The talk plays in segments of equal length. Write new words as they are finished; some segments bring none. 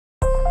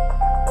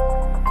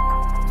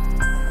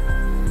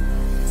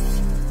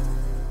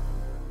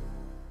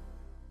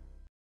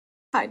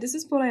Hi, this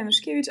is Paula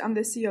Januszkiewicz. I'm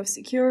the CEO of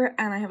Secure,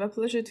 and I have a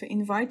pleasure to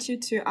invite you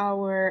to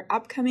our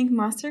upcoming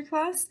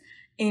masterclass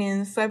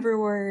in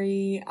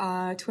February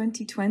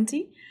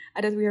 2020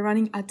 that we are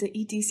running at the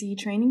ETC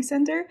Training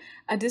Center.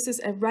 This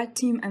is a red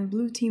team and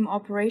blue team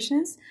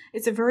operations.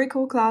 It's a very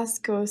cool class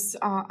because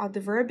at the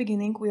very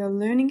beginning we are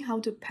learning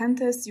how to pen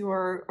test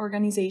your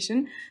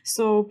organization.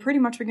 So pretty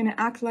much we're going to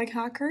act like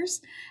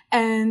hackers.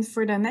 And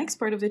for the next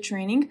part of the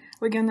training,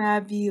 we're going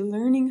to be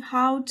learning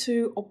how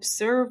to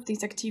observe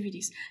these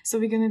activities. So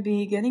we're going to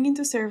be getting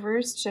into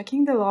servers,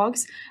 checking the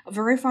logs,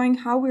 verifying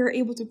how we were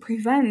able to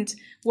prevent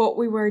what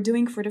we were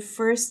doing for the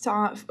first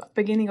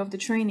beginning of the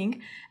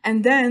training.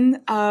 And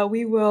then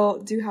we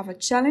will have a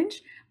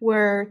challenge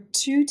where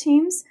two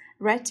teams,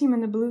 red team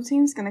and the blue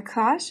team, is going to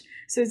clash.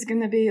 So it's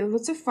going to be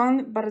lots of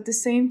fun, but at the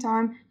same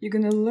time, you're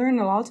going to learn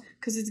a lot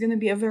because it's going to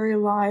be a very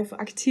live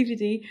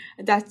activity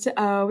that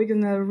we're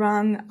going to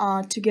run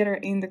together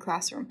in the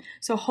classroom.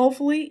 So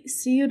hopefully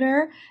see you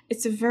there.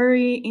 It's a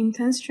very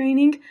intense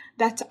training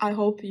that I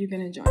hope you're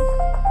going to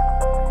join.